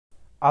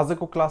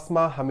आजको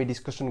क्लासमा हामी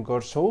डिस्कसन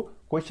गर्छौं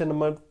क्वेशन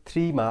नम्बर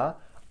 3 मा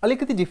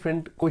अलिकति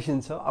डिफरेंट क्वेशन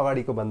छ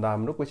अगाडिको भन्दा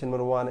हाम्रो क्वेशन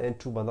नम्बर 1 एन्ड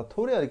 2 भन्दा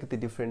थोरै अलिकति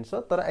डिफरेंट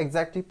छ तर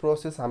एक्ज्याक्टली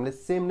प्रोसेस हामीले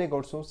सेम नै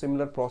गर्छौं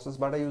सिमिलर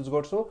प्रोसेसबाट युज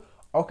गर्छौं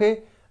ओके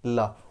ल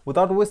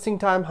विदाउट वेस्टिङ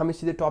टाइम हामी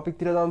सिधै टपिक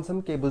तिर जान्छौं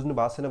के बुझ्नु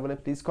भएको छैन भने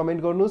प्लिज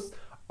कमेन्ट गर्नुस्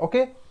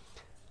ओके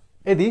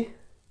यदि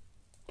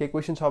के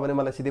क्वेशन छ भने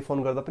मलाई सिधै फोन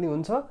गर्दा पनि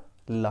हुन्छ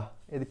ल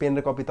यदि पेन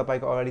र कपी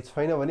तपाईको अगाडि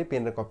छैन भने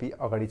पेन र कपी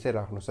अगाडि चाहिँ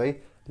राख्नुस् है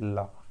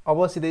ल अब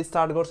सिधै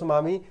स्टार्ट गर्छौं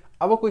हामी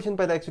अब क्वेशन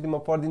पहिला एक्चुअली म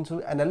पढ्दिन्छु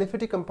an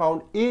aliphatic compound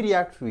A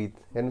react with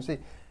हेर्नुस् है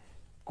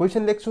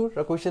क्वेशन लेख्छु र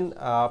क्वेशन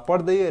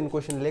पढ्दै अनि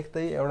क्वेशन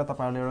लेख्दै एउटा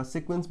तपाईहरुले एउटा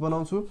सिक्वेन्स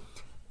बनाउँछु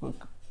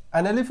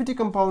an aliphatic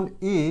compound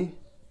A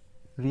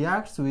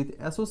reacts with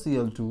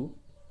SOCl2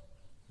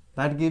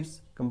 that gives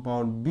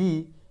compound B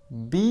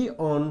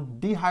on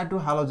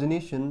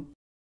dehydrohalogenation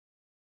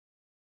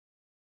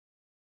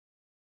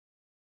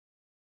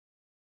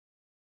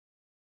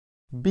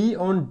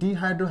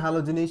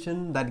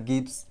that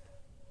gives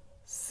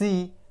C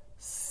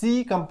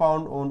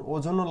compound on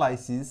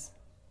ozonolysis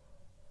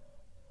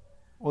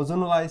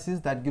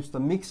that gives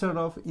the mixture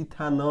of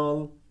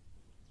ethanol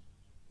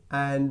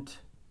and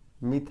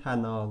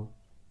methanol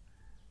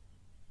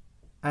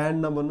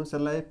and number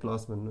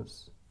plus minus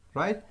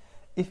right.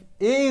 If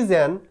A is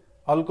an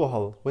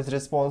alcohol which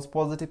responds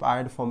positive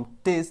iodoform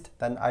test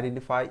then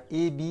identify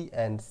A, B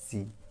and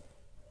C.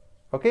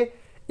 Okay,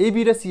 A,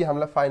 B र C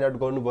हामीलाई find out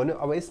गर्नु भन्यो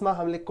अब यसमा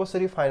हामीले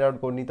कसरी find out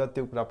गर्ने त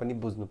त्यो कुरा पनि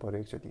बुझ्नु पर्यो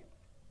एक्चुअली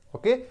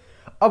ओके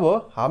अब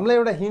हामीलाई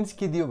एउटा हिन्ट्स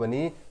के दियो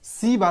भने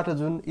C बाट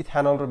जुन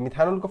इथेनोल र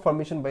मिथेनोल को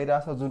फर्मेसन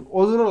भइराछ जुन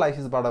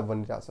ओजोनोलाइसिस बाट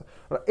बनिराछ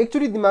र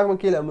एक्चुअली दिमागमा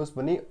के ल्याउनुस्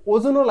भने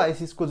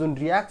ओजोनोलाइसिस को जुन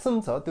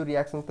रियाक्सन छ त्यो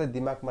रियाक्सन त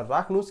दिमागमा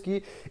राख्नुस् कि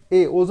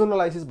ए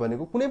ओजोनोलाइसिस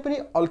भनेको कुनै पनि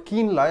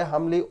अल्किनलाई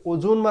हामीले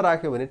ओजोनमा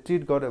राख्यो भने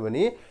ट्रिट गर्यो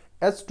भने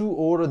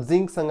H2O र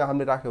जिंक सँग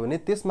हामीले राख्यो भने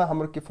त्यसमा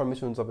हाम्रो के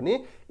फर्मेसन हुन्छ भने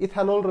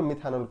इथेनोल र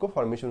मिथेनोल को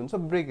फर्मेसन हुन्छ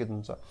ब्रेकेज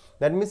हुन्छ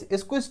दैट मीन्स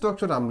यसको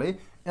स्ट्रक्चर हामीले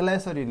यसलाई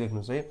यसरी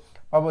लेख्नुस् है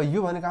अब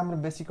यो भनेको हाम्रो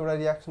बेसिक एउटा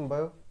रियाक्सन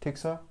भयो ठीक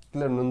छ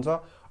क्लियर हुनुहुन्छ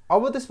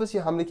अब त्यसपछि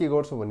हामीले के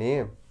गर्छौं भने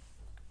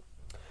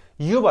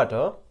योबाट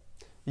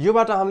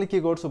हामीले के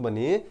गर्छौं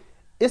भने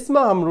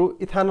यसमा हाम्रो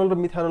इथेनोल र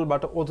मिथेनोल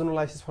बाट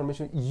ओजोनोलाइसिस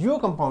फर्मेसन यो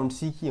कम्पाउन्ड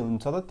C के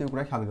हुन्छ त त्यो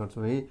कुरा ख्याल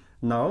गर्छौं है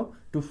now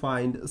to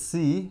find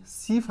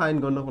C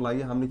find गर्नको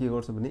लागि हामीले के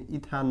गर्छौं भने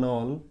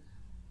इथेनोल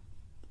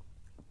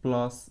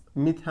प्लस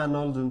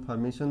मिथेनोल जुन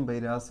फर्मेसन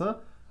भइराछ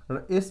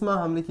र यसमा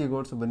हामीले के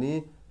गर्छौं भने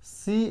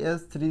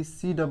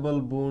CH3C double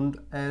bond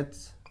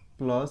H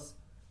plus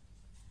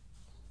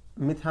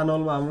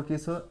methanol मा हाम्रो के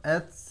छ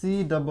HC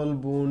डबल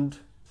बोन्ड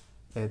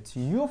H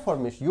यो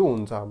फर्मेसन यो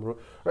हुन्छ हाम्रो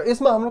र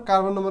यसमा हाम्रो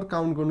कार्बन नम्बर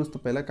काउन्ट गर्नुस् त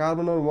पहिला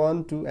कार्बन नम्बर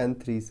 1 2 एन्ड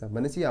 3 छ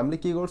भनेपछि हामीले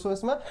के गर्छौं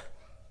यसमा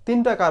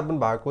तीनटा कार्बन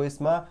भएको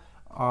यसमा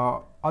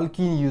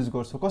अल्किन युज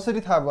गर्छौं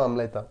कसरी थाहा भयो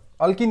हामीलाई त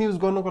अल्किन युज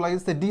गर्नको लागि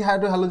जस्तै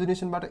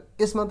डिहाइड्रोहालोजिनेसन बाट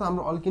यसमा त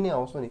हाम्रो अल्किनै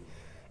आउँछ नि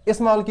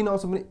यसमा अल्किन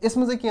आउँछ भने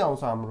यसमा चाहिँ के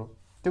आउँछ हाम्रो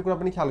त्यो कुरा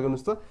पनि ख्याल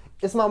गर्नुस् त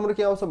यसमा हाम्रो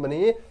के आउँछ भने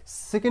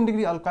सेकेन्ड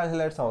डिग्री अल्काइल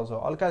हैलाइड्स आउँछ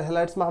अल्काइल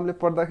हैलाइड्स मा हामीले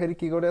पढ्दाखेरि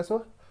के गरेछौं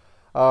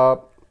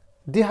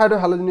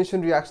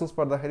डिहाइड्रोहालोजिनेसन रियाक्सन्स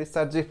पढ्दाखेरि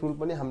सर्जेक रुल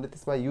पनि हामीले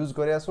त्यसमा युज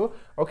गरेका छौं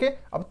ओके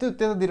अब त्यो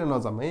त्यतातिर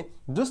नजाम है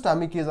जस्ट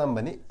हामी के जाम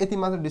भने यति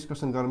मात्र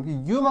डिस्कसन गरौँ कि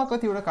योमा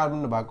कतिवटा कार्बन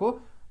भएको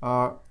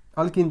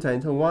अल्किन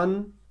चाहिन्छ 1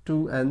 2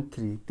 एन्ड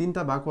 3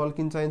 तीनटा भएको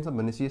अल्किन चाहिन्छ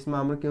भनेपछि यसमा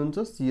हाम्रो के हुन्छ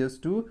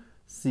CH2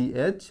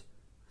 CH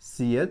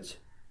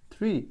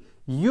CH3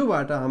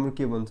 योबाट हाम्रो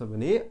के भन्छ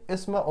भने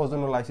यसमा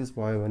ओजोनोलाइसिस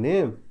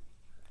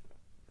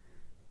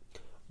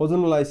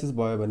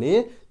भयो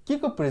भने के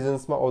को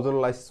प्रेजेन्समा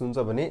ओजोनोलाइसिस हुन्छ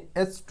भने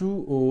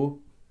H2O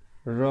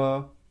र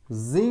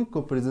जिंक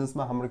को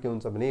प्रेजेन्समा हाम्रो के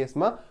हुन्छ भने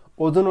यसमा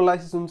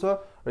ओजोनोलाइसिस हुन्छ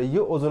र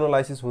यो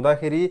ओजोनोलाइसिस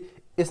हुँदाखेरि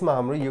यसमा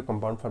हाम्रो यो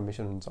कम्पाउन्ड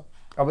फर्मेसन हुन्छ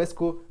अब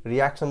यसको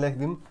रियाक्सन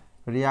लेख्दिम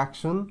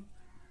रियाक्सन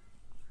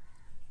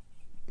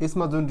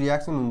यसमा जुन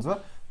रियाक्सन हुन्छ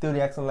त्यो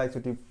रियाक्सनलाई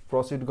एकचोटी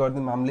प्रोसिड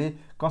गर्दिम हामीले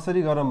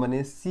कसरी गरौँ भने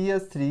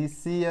CH3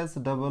 CH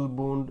double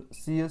bond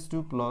CH2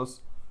 plus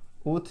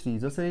O3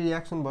 जसरी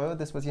रियाक्सन भयो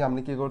त्यसपछि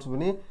हामीले के गर्छौं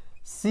भने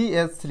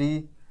CH3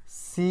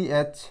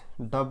 CH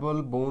डबल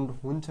बोन्ड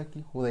हुन्छ कि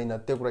हुँदैन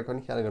त्यो कुरा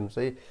पनि ख्याल गर्नुस्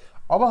है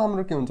अब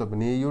हाम्रो के हुन्छ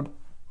भने यो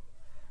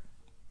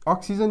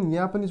अक्सिजन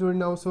यहाँ पनि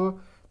जोडिन आउँछ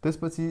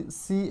त्यसपछि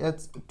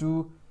CH2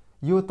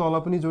 यो तल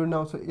पनि जोडिन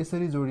आउँछ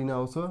यसरी जोडिन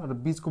आउँछ र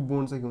बीचको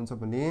बोन्ड चाहिँ के हुन्छ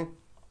भने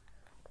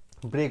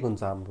ब्रेक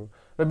हुन्छ हाम्रो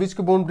र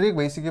बीचको बोन्ड ब्रेक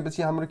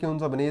भइसकेपछि हाम्रो के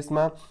हुन्छ भने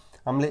यसमा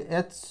हामीले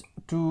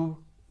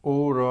H2O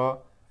र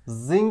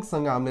जिंक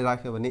सँग हामीले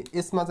राख्यो भने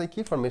यसमा चाहिँ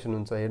के फर्मेसन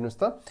हुन्छ हेर्नुस्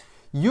त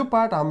यो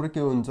पार्ट हाम्रो के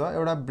हुन्छ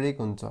एउटा ब्रेक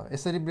हुन्छ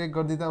यसरी ब्रेक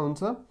गर्दिदा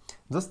हुन्छ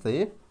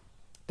जस्तै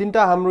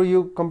तीनटा हाम्रो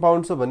यो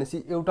कम्पाउन्ड छ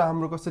भनेसी एउटा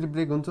हाम्रो कसरी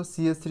ब्रेक हुन्छ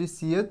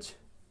CH3CH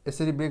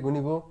यसरी ब्रेक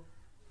हुने भो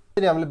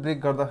यसरी हामीले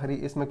ब्रेक गर्दाखेरि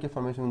यसमा के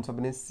फर्मेसन हुन्छ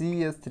भने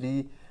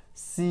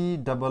CH3C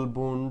double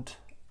bond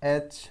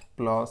H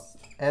plus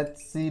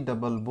HC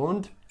double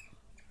bond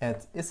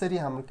H यसरी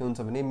हाम्रो के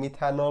हुन्छ भने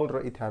मिथेनोल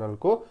र इथेनोल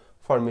को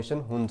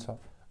फर्मेसन हुन्छ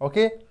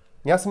ओके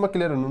यहाँसम्म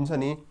क्लियर हुनुहुन्छ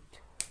नि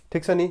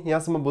ठीक छ नि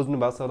यहाँसम्म बुझ्नु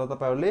भएको छ होला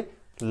तपाईहरुले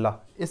ल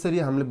यसरी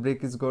हामीले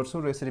ब्रेकेज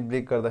गर्छौं र यसरी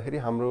ब्रेक गर्दाखेरि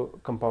हाम्रो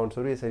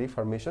कम्पाउन्ड्सहरु यसरी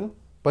फर्मेसन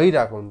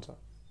भइराको हुन्छ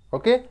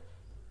ओके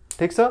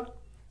ठीक छ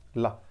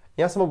ल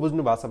यहाँसम्म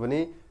बुझ्नु भएको छ भने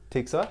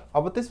ठीक छ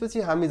अब त्यसपछि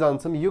हामी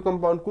जान्छौं यो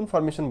कम्पाउन्ड कुन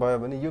फर्मेसन भयो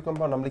भने यो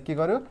कम्पाउन्ड हामीले के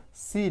गर्यो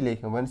सी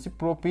लेख्यौं भनेपछि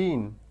प्रोपिन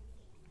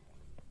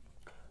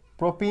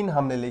प्रोपिन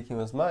हामीले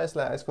लेख्यौं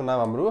यसको नाम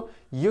हाम्रो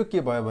यो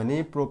के भयो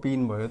भने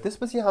प्रोपिन भयो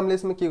त्यसपछि हामीले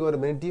यसमा के गर्यो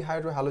भने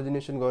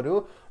डिहाइड्रोहालोजिनेसन गर्यो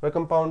र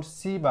कम्पाउन्ड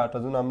सी बाट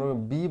जुन हाम्रो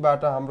बी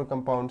बाट हाम्रो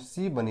कम्पाउन्ड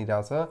सी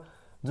बनिरहेछ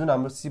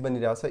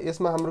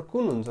यसमा हाम्रो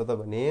कुन हुन्छ त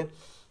भने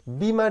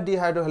बी मा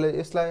डिहाइड्रोहालो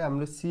यसलाई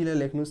हाम्रो सी ले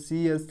लेख्नु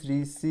CH3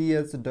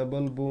 CH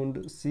double bond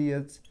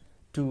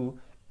CH2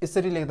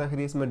 यसरी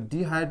लेख्दाखेरि यसमा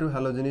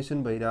डिहाइड्रोहालोजिनेसन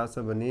भइरहेछ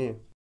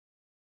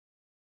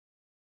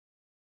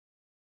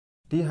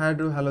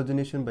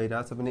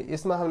भने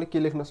यसमा हामीले के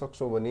लेख्न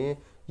सक्छौं भने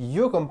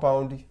यो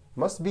कम्पाउन्ड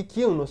मस्ट बी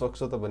के हुन सक्छ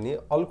त भने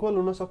अल्कोहल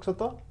हुन सक्छ त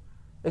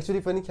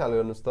एक्चुअली पनि ख्याल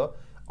गर्नुस् त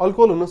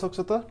अल्कोहल हुन सक्छ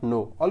त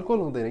नो अल्कोहल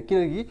हुँदैन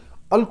किनकि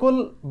अल्कोहल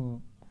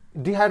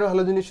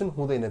डिहाइड्रोहालोजिनेसन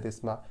हुँदैन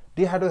त्यसमा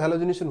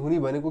डिहाइड्रोहालोजिनेसन हुने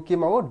भनेको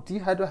केमा हो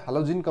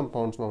डिहाइड्रोहालोजिन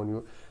कम्पाउन्ड्समा हुने हो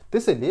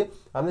त्यसैले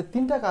हामीले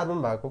तीनटा कार्बन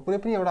भएको कुनै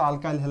पनि एउटा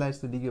अल्काइल हेलाइड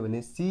लिग्यो भने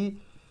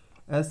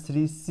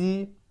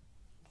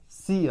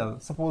CH3CCl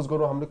सपोज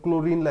गरौँ हामीले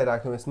क्लोरिनलाई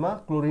राख्यौं यसमा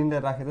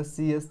क्लोरिनलाई राखेर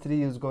CH3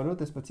 युज गर्यौं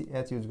त्यसपछि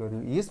H युज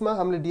गर्यौं यसमा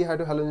हामीले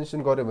डिहाइड्रोहालोजिनेसन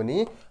गर्यो भने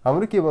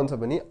हाम्रो के बन्छ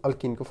भने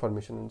अल्किनको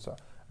फर्मेसन हुन्छ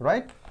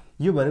राइट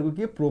यो भनेको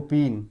के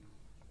प्रोपिन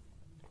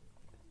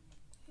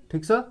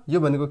ठीक छ यो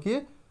भनेको के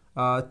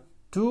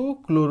 2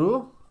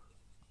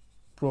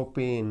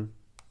 क्लोरोप्रोपेन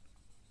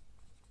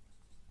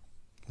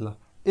ल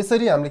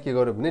यसरी हामीले के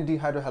गर्यो भने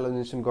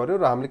डिहाइड्रोहालोजिनेसन गर्यो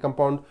र हामीले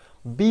कम्पाउन्ड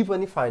बी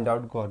पनि फाइन्ड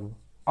आउट गर्यौं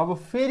अब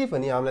फेरि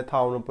पनि हामीलाई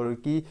थाहा हुनु पर्यो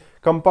कि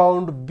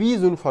कम्पाउन्ड बी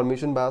जुन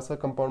फर्मेसन भएको छ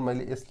कम्पाउन्ड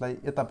मैले यसलाई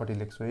यतापट्टि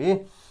लेख्छु है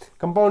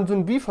कम्पाउन्ड जुन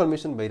बी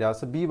फर्मेसन भइरहेछ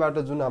बी बाट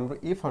जुन हाम्रो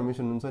ए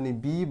फर्मेसन हुन्छ नि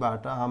बी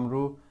बाट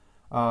हाम्रो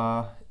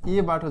ए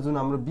बाट जुन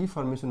हाम्रो बी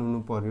फर्मेसन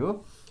हुनु पर्यो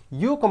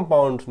यो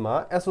कम्पाउन्डमा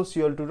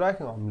SOCl2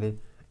 राख्यौं हामीले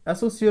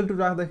SOCl2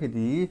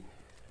 राख्दाखेरि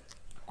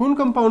कुन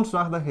कम्पाउन्ड्स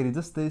राख्दाखेरि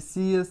जस्तै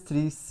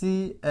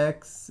CH3CX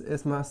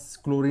यसमा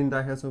क्लोरिन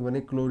राखेको छौं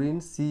भने क्लोरिन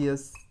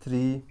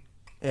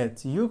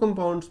CH3H यो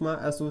कम्पाउन्ड्समा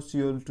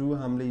SOCl2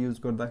 हामीले युज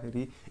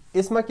गर्दाखेरि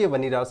यसमा के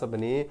भनिरहेछ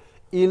भने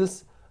ills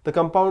the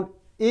compound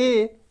A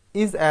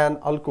is an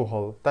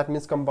alcohol that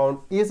means compound A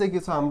चाहिँ के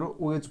छ हाम्रो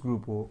OH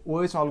ग्रुप हो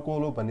OH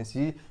अल्कोहल हो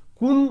भनेपछि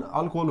कुन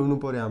अल्कोहल हुनु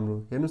पर्यो हाम्रो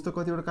हेर्नुस् त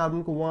कतिवटा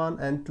कार्बनको 1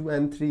 and 2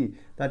 and 3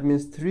 that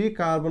means 3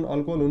 carbon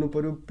alcohol हुनु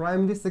पर्यो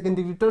primary second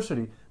degree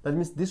tertiary that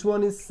means this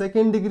one is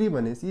second degree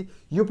भनेपछि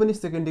यो पनि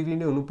सेकेन्ड डिग्री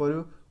नै हुनु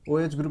पर्यो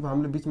OH ग्रुप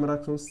हामीले बीचमा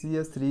राख्छौं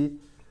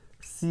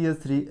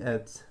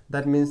CH3CH3H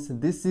that means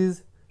this is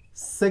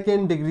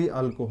second degree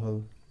alcohol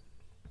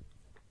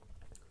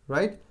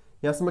right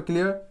यहाँसम्म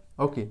क्लियर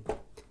ओके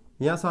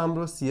यहाँ छ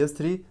हाम्रो CH3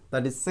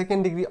 that is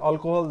second degree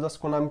alcohol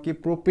जसको नाम के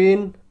प्रोपेन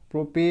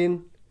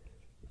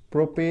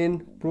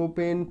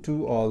टु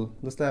अल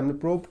जसलाई हामीले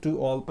प्रोप टु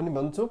अल पनि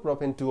भन्छौं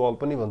प्रोपेन टु अल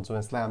पनि भन्छौं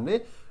यसलाई हामीले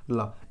ल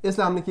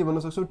यसलाई हामीले के भन्न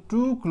सक्छौं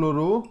 2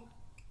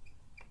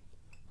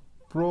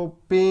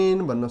 क्लोरोप्रोपेन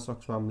भन्न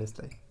सक्छौं हामीले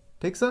यसलाई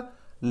ठीक छ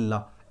ल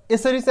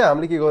यसरी चाहिँ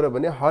हामीले के गर्यो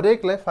भने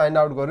हरेकलाई फाइन्ड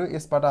आउट गर्यो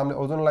यसबाट हामीले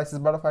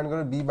ओजोनोलाइसिसबाट फाइन्ड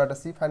गर्यो बी बाट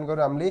सी फाइन्ड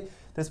गर्यो हामीले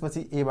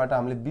त्यसपछि ए बाट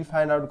हामीले बी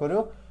फाइन्ड आउट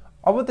गर्यो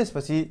अब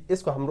त्यसपछि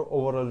यसको हाम्रो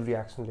ओभरअल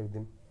रिएक्सन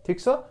लेख्दियौं ठीक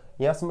छ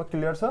यहाँसम्म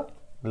क्लियर छ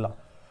ल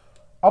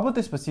अब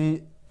त्यसपछि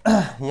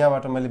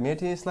यहाँबाट मैले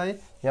मेटे यसलाई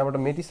यहाँबाट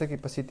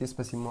मेटिसकेपछि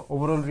त्यसपछि म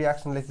ओभरअल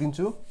रिएक्सन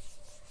लेख्दिन्छु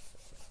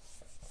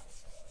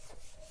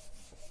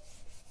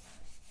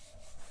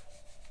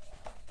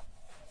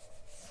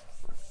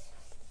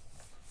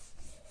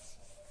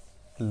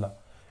ल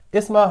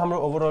यसमा हाम्रो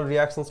ओभरअल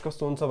रिएक्सन्स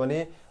कस्तो हुन्छ भने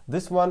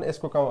दिस वान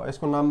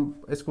यसको नाम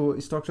यसको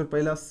स्ट्रक्चर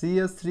पहिला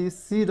CH3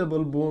 C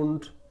double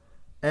bond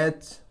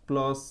H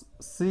plus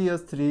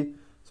CH3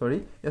 sorry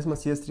यसमा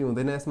CH3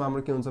 हुँदैन यसमा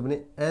हाम्रो के हुन्छ भने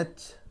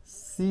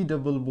HC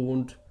डबल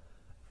बोन्ड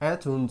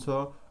H हुन्छ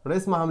र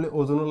यसमा हामीले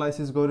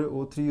ओजोनोलाइसिस गर्यो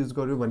O3 युज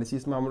गर्यो भनेपछि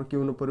यसमा हाम्रो के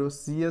हुनु पर्यो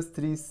CH3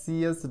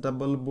 CH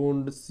double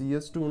bond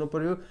CH2 हुनु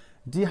पर्यो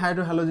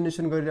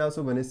डिहाइड्रोहालोजिनेसन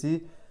गरिरहेछौं भनेपछि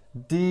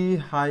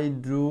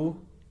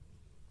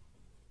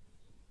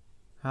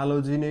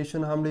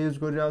डिहाइड्रोहालोजिनेसन हामीले use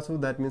गरिरहेछौं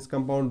that means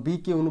compound be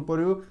के हुनु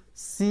पर्यो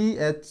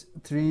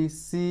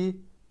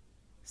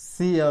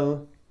CH3CCl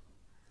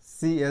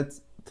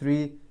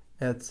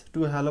CH3H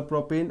 2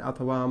 हालोप्रोपेन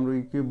अथवा हाम्रो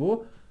के भो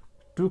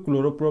 2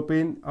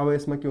 क्लोरोप्रोपेन अब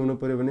यसमा के हुनु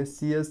पर्यो भने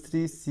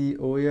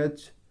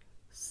CH3COH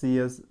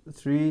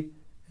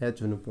CH3H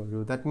हुनु पर्यो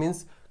that means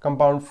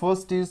compound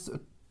first is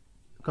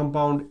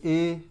compound A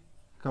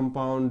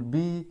compound B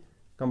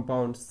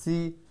compound C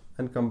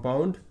and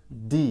compound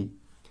D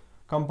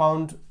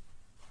compound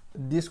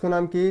यसको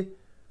नाम के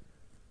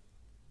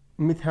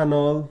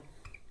methanol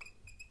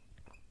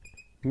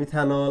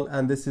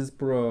and this is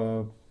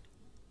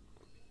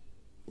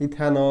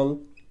ethanol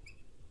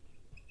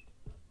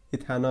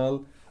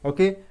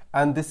okay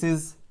and this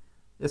is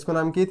यसको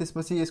नाम के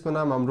त्यसपछि यसको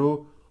नाम हाम्रो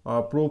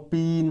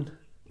प्रोपिन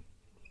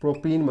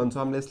भन्छौं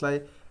हामीले यसलाई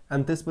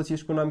and त्यसपछि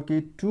यसको नाम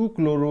के 2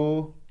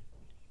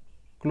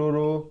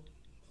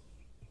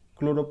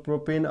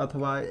 क्लोरोप्रोपेन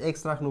अथवा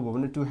X राख्नु भयो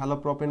भने 2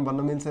 हालोप्रोपेन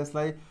भन्न मिल्छ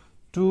यसलाई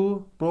टु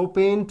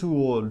प्रोपेन टु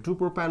ओल, टु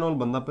प्रोपेनोल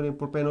भन्दा पनि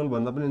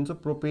हुन्छ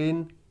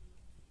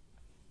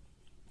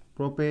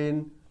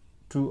प्रोपेन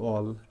टु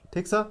ओल।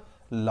 ठीक छ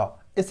ल।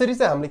 यसरी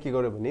चाहिँ हामीले के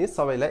गर्यो भने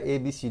सबैलाई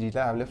एबीसीडी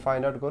लाई हामीले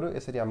फाइन्ड आउट गर्यो,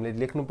 यसरी हामीले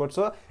लेख्नु पर्छ,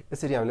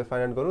 यसरी हामीले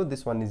फाइन्ड आउट गर्यो।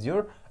 This one is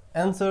your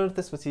answer.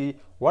 त्यसपछि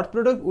what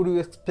product would you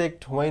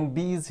expect when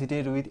be is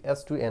heated with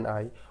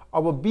H2NI।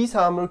 अब बी छ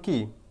हाम्रो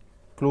के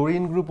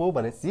क्लोरिन ग्रुप हो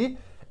भनेपछि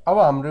अब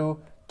हाम्रो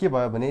के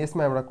भयो भने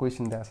यसमा एउटा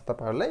क्वेशन दिएको छ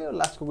तपाईहरुलाई। यो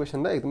लास्टको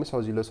क्वेशन दा एकदमै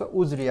सजिलो छ,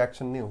 उज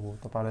रियाक्सन नै हो,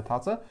 तपाईहरुलाई थाहा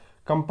छ।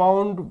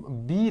 कम्पाउन्ड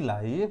बी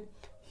लाई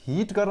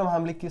हिट गर्न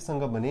हामीले के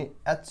सँग भने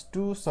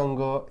H2 सँग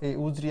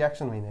उज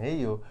रियाक्सन होइन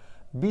है, यो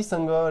बी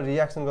सँग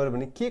रियाक्सन गर्यो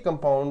भने के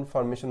कम्पाउन्ड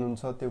फर्मेसन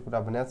हुन्छ त्यो कुरा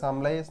भनेको छ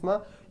हामीलाई। यसमा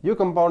यो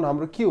कम्पाउन्ड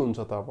हाम्रो के हुन्छ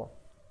त अब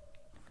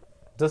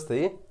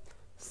जस्तै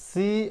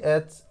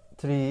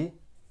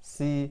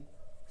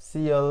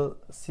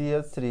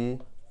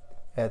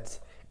CH3CCl3H।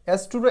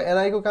 H2 र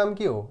NI को काम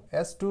के हो?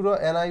 H2 र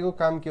NI को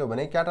काम के हो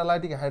भने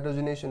क्याटालाइटिक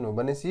हाइड्रोजनेसन हो।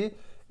 भनेपछि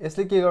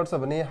यसले के गर्छ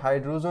भने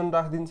हाइड्रोजन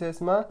राखिदिन्छ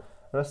यसमा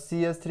र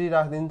CH3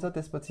 राखिदिन्छ,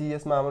 त्यसपछि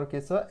यसमा हाम्रो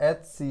के छ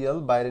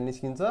HCl बाहिर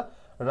निस्किन्छ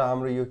र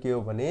हाम्रो यो के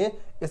हो भने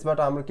यसबाट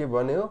हाम्रो के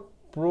बन्यो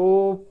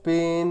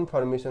प्रोपेन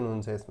फर्मेसन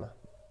हुन्छ यसमा।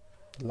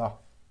 ल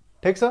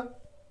ठीक छ,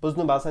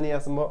 बुझ्नु भएको छ नि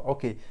यहाँसम्म?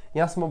 ओके,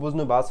 यहाँसम्म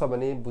बुझ्नु भएको छ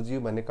भने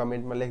बुझ्यो भने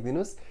कमेन्टमा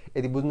लेखिदिनुस्,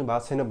 यदि बुझ्नु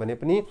भएको छैन भने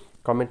पनि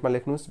कमेन्टमा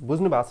लेख्नुस्,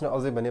 बुझ्नु भएको छैन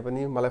अझै भने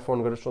पनि मलाई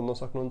फोन गरेर सोध्न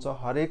सक्नुहुन्छ,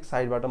 हरेक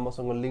साइडबाट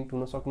मसँग लिंक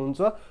हुन सक्नुहुन्छ।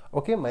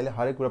 ओके, मैले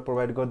हरेक कुरा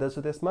प्रोभाइड गर्दैछु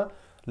त्यसमा।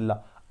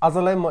 ल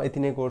आजलाई म यति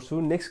नै गर्छु।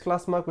 नेक्स्ट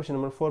क्लासमा क्वेशन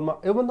नम्बर 4 मा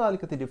योभन्दा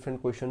अलिकति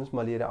डिफरेन्ट क्वेशन्स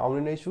म लिएर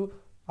आउने नै छु।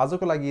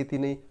 आजको लागि यति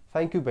नै।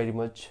 Thank you very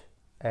much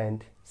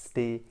and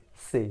stay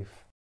safe.